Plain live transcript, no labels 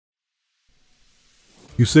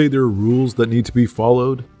You say there are rules that need to be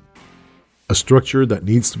followed? A structure that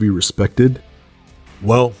needs to be respected?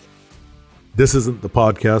 Well, this isn't the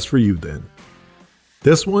podcast for you then.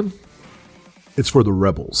 This one, it's for the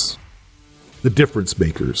rebels, the difference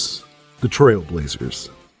makers, the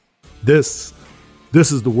trailblazers. This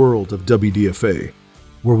is the world of WDFA,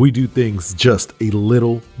 where we do things just a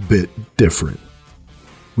little bit different.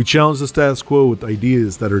 We challenge the status quo with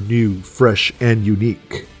ideas that are new, fresh, and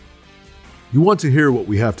unique. You want to hear what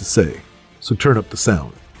we have to say, so turn up the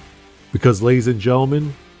sound. Because, ladies and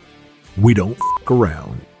gentlemen, we don't f**k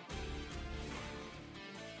around.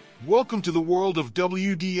 Welcome to the world of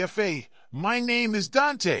WDFA. My name is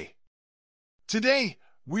Dante. Today,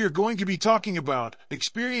 we are going to be talking about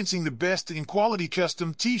experiencing the best in quality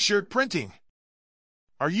custom t-shirt printing.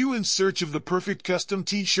 Are you in search of the perfect custom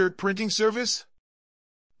t-shirt printing service?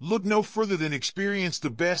 Look no further than experience the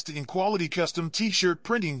best in quality custom t-shirt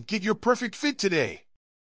printing. Get your perfect fit today.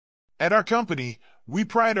 At our company, we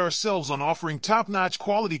pride ourselves on offering top-notch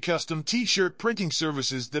quality custom t-shirt printing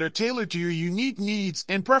services that are tailored to your unique needs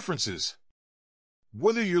and preferences.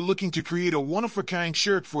 Whether you're looking to create a one-of-a-kind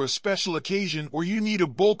shirt for a special occasion or you need a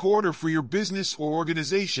bulk order for your business or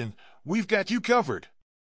organization, we've got you covered.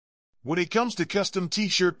 When it comes to custom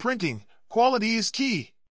t-shirt printing, quality is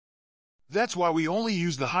key. That's why we only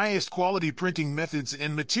use the highest quality printing methods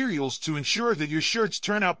and materials to ensure that your shirts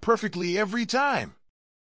turn out perfectly every time.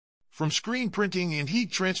 From screen printing and heat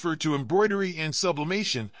transfer to embroidery and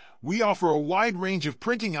sublimation, we offer a wide range of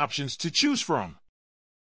printing options to choose from.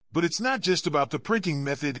 But it's not just about the printing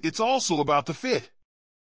method, it's also about the fit.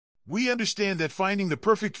 We understand that finding the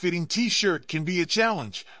perfect fitting t-shirt can be a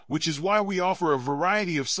challenge, which is why we offer a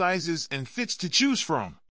variety of sizes and fits to choose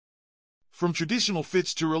from. From traditional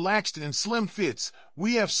fits to relaxed and slim fits,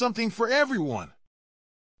 we have something for everyone.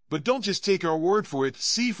 But don't just take our word for it,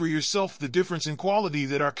 see for yourself the difference in quality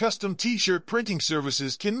that our custom t-shirt printing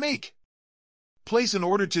services can make. Place an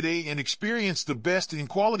order today and experience the best in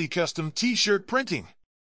quality custom t-shirt printing.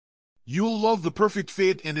 You'll love the perfect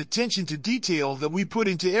fit and attention to detail that we put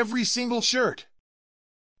into every single shirt.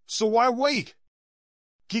 So why wait?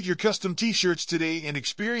 Get your custom t-shirts today and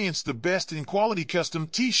experience the best in quality custom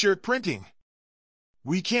t-shirt printing.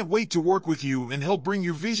 We can't wait to work with you and help bring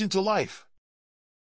your vision to life.